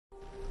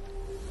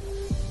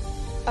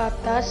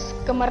atas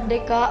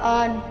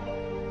kemerdekaan.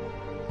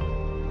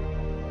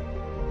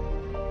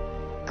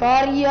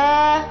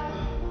 Karya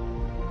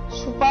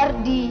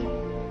Supardi,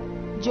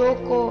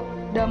 Joko,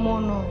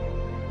 Damono.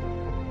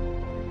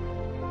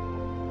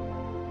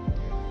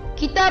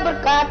 Kita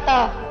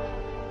berkata,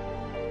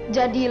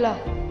 jadilah.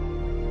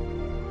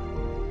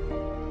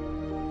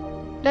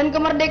 Dan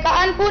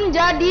kemerdekaan pun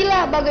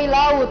jadilah bagai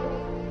laut.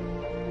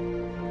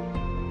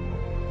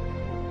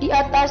 Di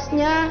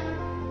atasnya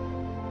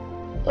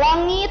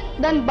langit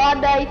dan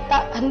badai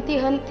tak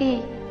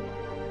henti-henti.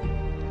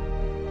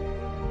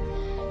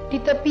 Di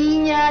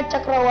tepinya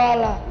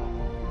cakrawala.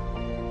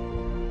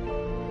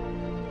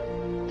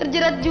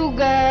 Terjerat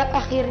juga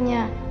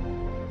akhirnya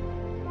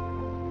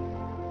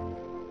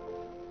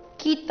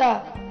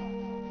kita.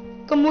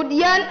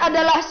 Kemudian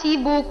adalah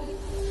sibuk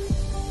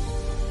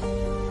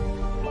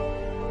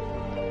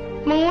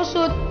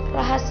mengusut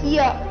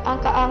rahasia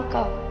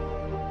angka-angka.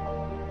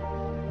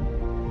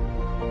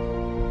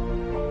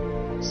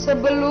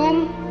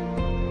 Sebelum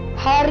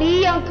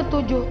hari yang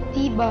ketujuh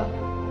tiba,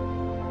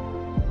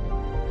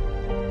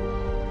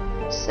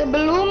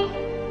 sebelum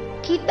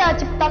kita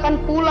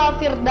ciptakan pula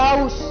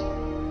Firdaus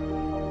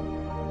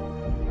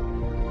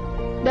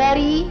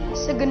dari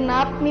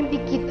segenap mimpi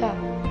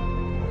kita.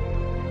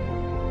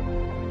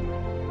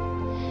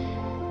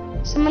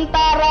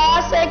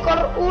 Sementara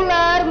seekor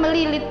ular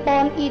melilit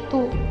pohon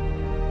itu.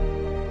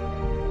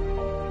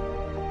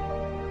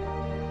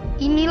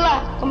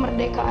 Inilah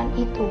kemerdekaan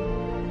itu.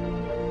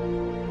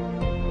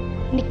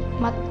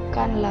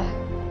 Nikmatkanlah.